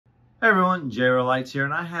Hey everyone, JRO Lights here,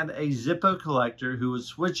 and I had a Zippo collector who was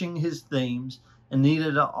switching his themes and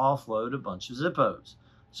needed to offload a bunch of Zippos.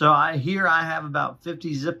 So I have about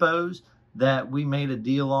 50 Zippos that we made a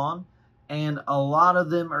deal on, and a lot of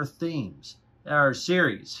them are themes, or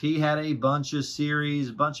series. He had a bunch of series,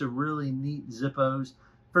 a bunch of really neat Zippos.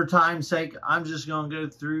 For time's sake, I'm just going to go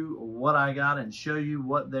through what I got and show you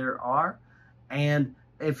what there are. And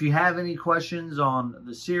if you have any questions on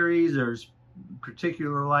the series or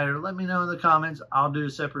particular lighter, let me know in the comments. I'll do a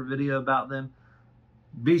separate video about them.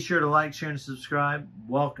 Be sure to like, share, and subscribe.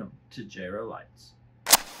 Welcome to JRO Lights.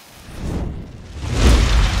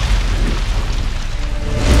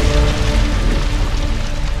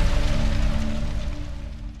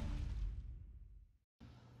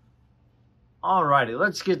 Alrighty,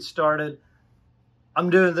 let's get started. I'm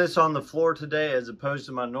doing this on the floor today as opposed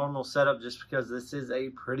to my normal setup just because this is a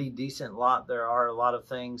pretty decent lot. There are a lot of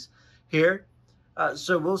things here.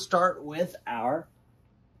 So we'll start with our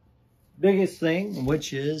biggest thing,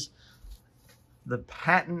 which is the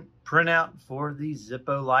patent printout for the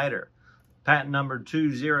Zippo lighter. Patent number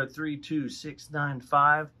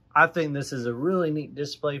 2032695. I think this is a really neat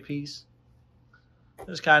display piece.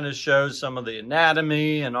 This kind of shows some of the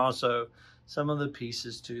anatomy and also some of the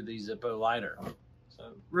pieces to the Zippo lighter.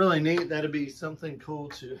 So really neat. That'd be something cool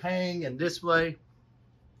to hang and display.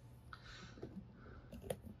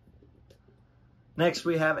 Next,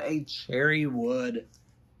 we have a cherry wood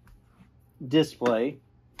display.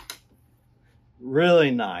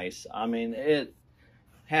 Really nice. I mean, it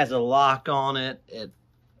has a lock on it. I'm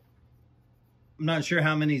not sure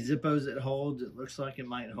how many Zippos it holds. It looks like it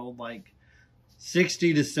might hold like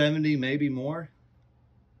 60 to 70, maybe more.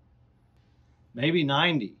 Maybe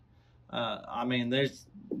 90. I mean,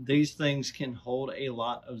 these things can hold a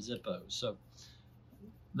lot of Zippos. So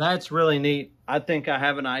that's really neat. I think I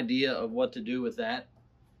have an idea of what to do with that.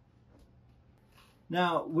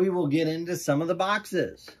 Now, we will get into some of the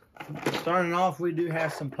boxes. Starting off, we do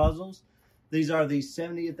have some puzzles. These are the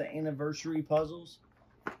 70th anniversary puzzles.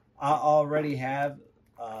 I already have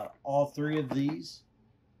all three of these.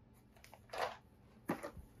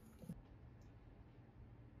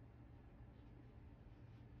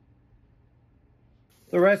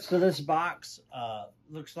 The rest of this box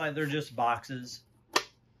looks like they're just boxes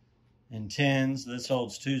and tins. This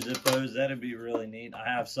holds 2 Zippos. That'd be really neat. I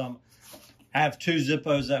have 2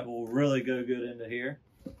 Zippos that will really go good into here.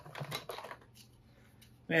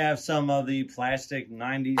 We have some of the plastic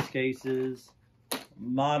 90s cases,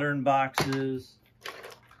 modern boxes,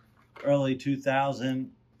 early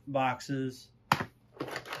 2000 boxes,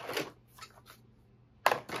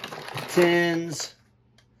 tins.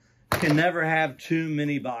 Can never have too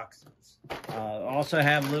many boxes. Also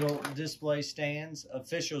have little display stands,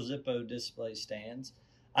 official Zippo display stands.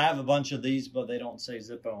 I have a bunch of these, but they don't say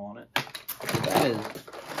Zippo on it. So that is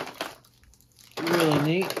really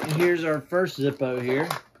neat. And here's our first Zippo here.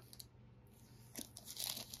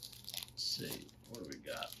 Let's see, what do we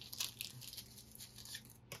got?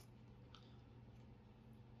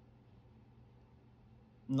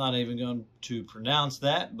 I'm not even going to pronounce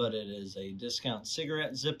that, but it is a discount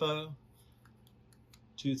cigarette Zippo,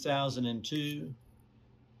 2002.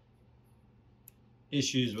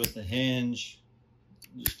 Issues with the hinge,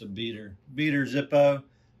 just a beater Zippo.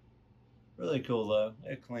 Really cool though.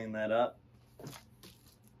 They cleaned that up.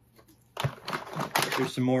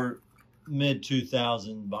 Here's some more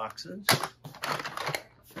mid-2000 boxes.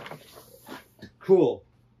 Cool.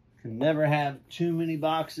 Can never have too many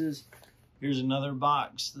boxes. Here's another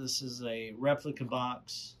box. This is a replica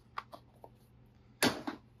box.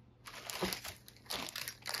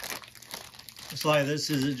 Looks like this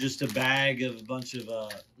is just a bag of a bunch of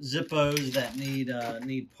Zippos that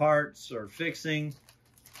need parts or fixing.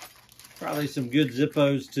 Probably some good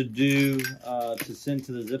Zippos to do to send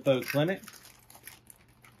to the Zippo clinic.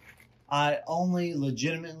 I only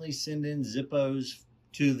legitimately send in Zippos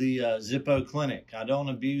to the Zippo clinic. I don't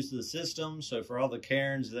abuse the system, so for all the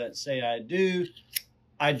Karens that say I do,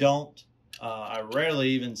 I don't. I rarely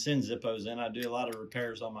even send Zippos in. I do a lot of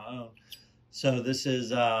repairs on my own. So this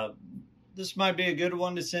might be a good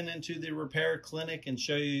one to send into the repair clinic and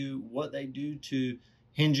show you what they do to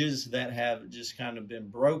hinges that have just kind of been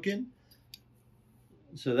broken.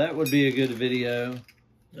 So that would be a good video.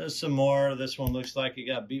 There's some more. This one looks like it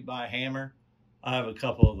got beat by a hammer. I have a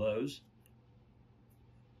couple of those.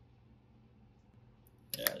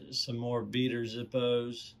 Yeah, just some more beater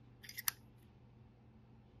Zippos.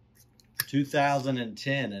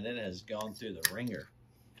 2010, and it has gone through the ringer.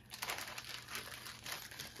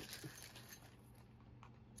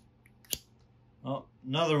 Oh,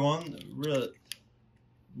 another one, really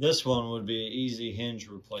This one would be an easy hinge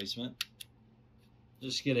replacement.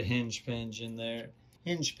 Just get a hinge pin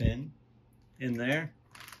in there.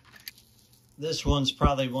 This one's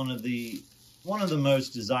probably one of the most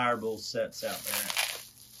desirable sets out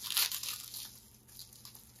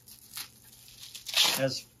there.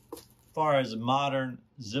 As far as modern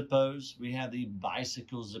Zippos, we have the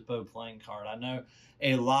bicycle Zippo playing card. I know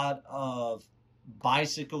a lot of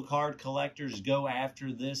bicycle card collectors go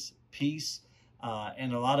after this piece,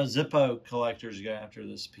 and a lot of Zippo collectors go after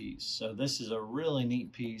this piece. So this is a really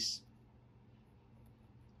neat piece.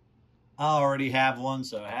 I already have one,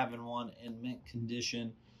 so having one in mint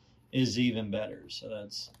condition is even better. So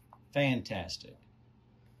that's fantastic.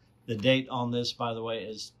 The date on this, by the way,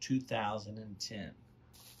 is 2010.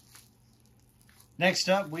 Next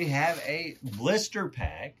up, we have a blister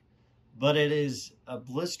pack, but it is a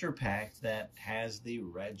blister pack that has the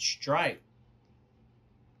red stripe.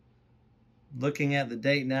 Looking at the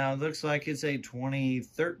date now, it looks like it's a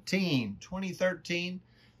 2013.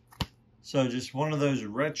 So just one of those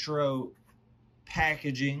retro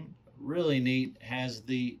packaging, really neat. Has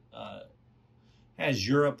the has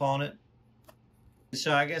Europe on it.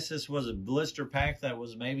 So I guess this was a blister pack that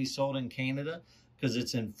was maybe sold in Canada, because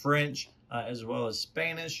it's in French as well as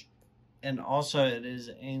Spanish, and also it is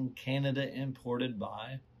in Canada, imported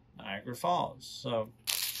by Niagara Falls.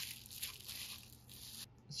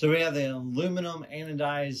 So we have the aluminum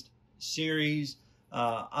anodized series.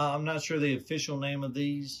 I'm not sure the official name of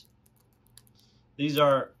these. These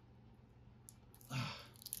are,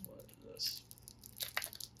 what is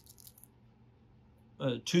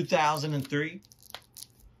this? 2003.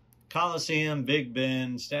 Coliseum, Big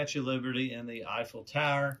Ben, Statue of Liberty, and the Eiffel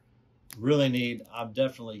Tower. Really neat. I'm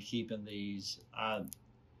definitely keeping these. I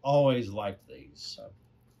always liked these. So.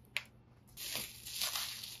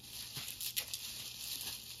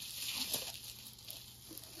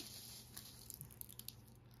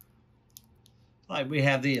 Like we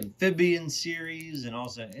have the amphibian series and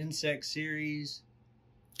also insect series.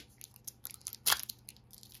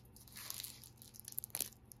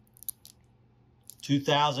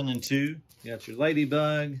 (2002). You got your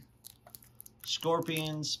ladybug,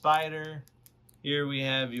 scorpion, spider. Here we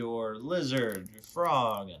have your lizard, your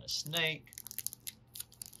frog, and a snake.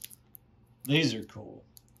 These are cool.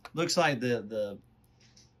 Looks like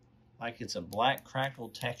like it's a black crackle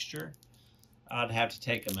texture. I'd have to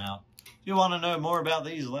take them out. If you want to know more about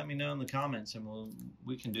these, let me know in the comments, and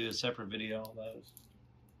we can do a separate video on those.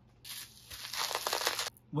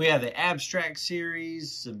 We have the abstract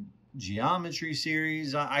series, some geometry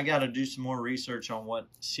series. I got to do some more research on what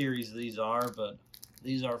series these are, but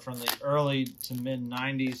these are from the early to mid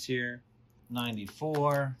 90s here.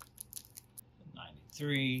 94,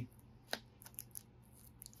 93. I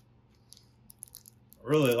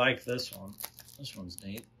really like this one. This one's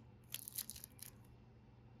neat.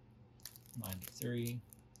 93.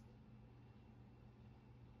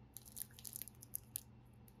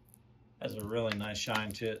 Has a really nice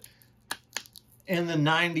shine to it. In the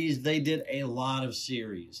 90s, they did a lot of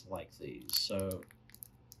series like these. So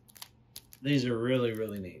these are really,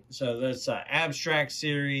 really neat. So that's an abstract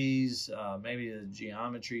series, maybe the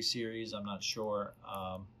geometry series. I'm not sure.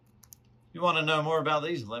 If you want to know more about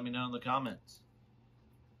these, let me know in the comments.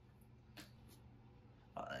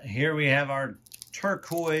 Here we have our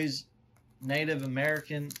turquoise Native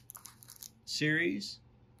American series.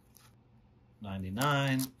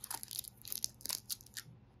 99.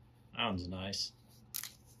 That one's nice.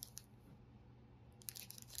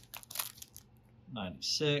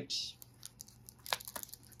 96.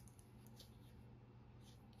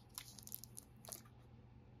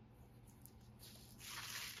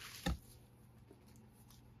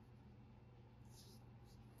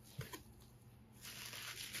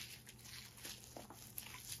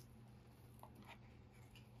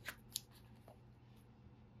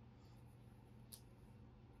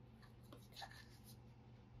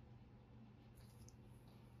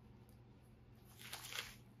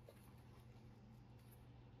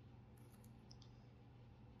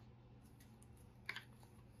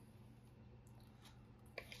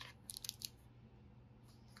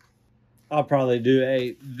 I'll probably do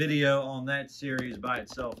a video on that series by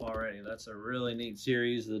itself already. That's a really neat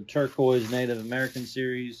series, the turquoise Native American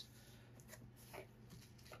series.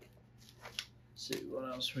 Let's see what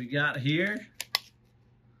else we got here.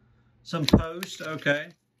 Some Post,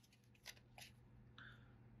 okay.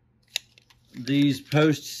 These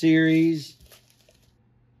Post series.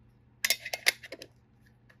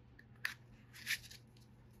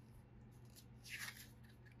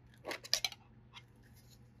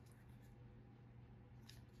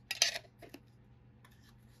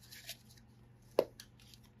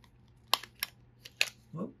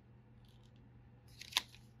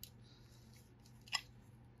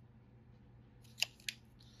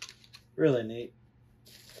 Really neat.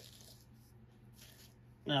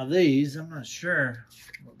 Now these, I'm not sure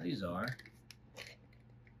what these are.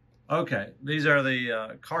 Okay, these are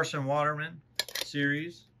the Carson Waterman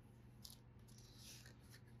series.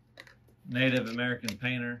 Native American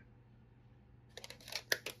painter.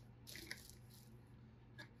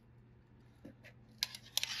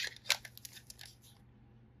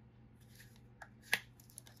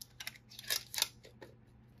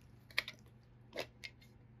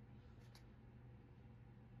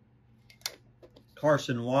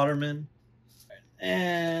 Carson Waterman.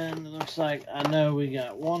 And it looks like, I know we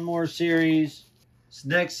got one more series. This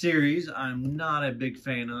next series I'm not a big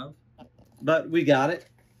fan of, but we got it.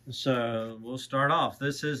 So we'll start off.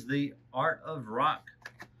 This is the Art of Rock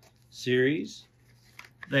series.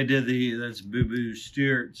 They did that's Boo Boo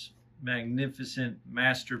Stewart's magnificent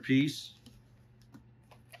masterpiece.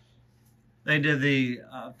 They did the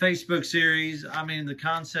Facebook series. I mean, the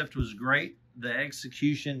concept was great. The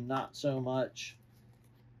execution, not so much.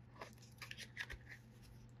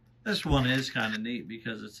 This one is kind of neat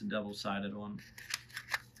because it's a double-sided one.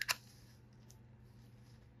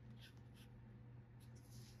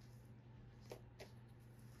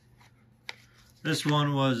 This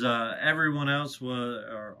one was, everyone else was,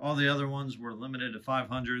 or all the other ones were limited to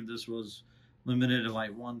 500. This was limited to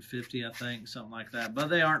like 150, I think, something like that.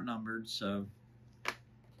 But they aren't numbered, so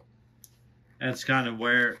that's kind of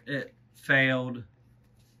where it failed.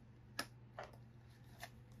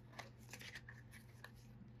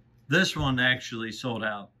 This one actually sold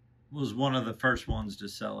out. Was one of the first ones to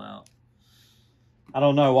sell out. I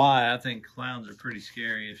don't know why. I think clowns are pretty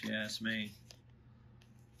scary if you ask me.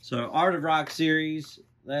 So Art of Rock series,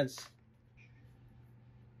 that's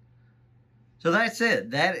it.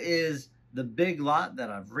 That is the big lot that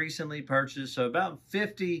I've recently purchased. So about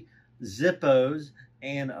 50 Zippos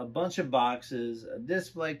and a bunch of boxes, a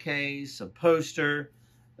display case, a poster,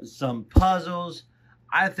 some puzzles.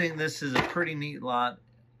 I think this is a pretty neat lot.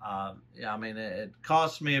 I mean, it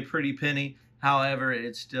cost me a pretty penny. However,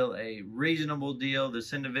 it's still a reasonable deal.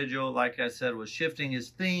 This individual, like I said, was shifting his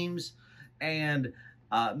themes and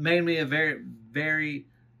made me a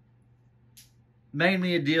made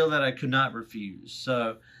me a deal that I could not refuse.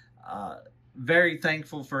 So, very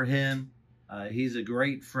thankful for him. He's a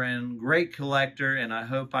great friend, great collector, and I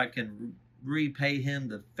hope I can repay him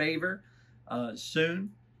the favor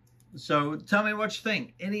soon. So tell me what you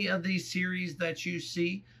think. Any of these series that you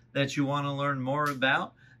see that you want to learn more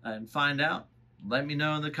about and find out, let me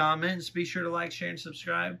know in the comments. Be sure to like, share, and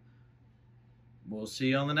subscribe. We'll see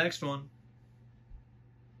you on the next one.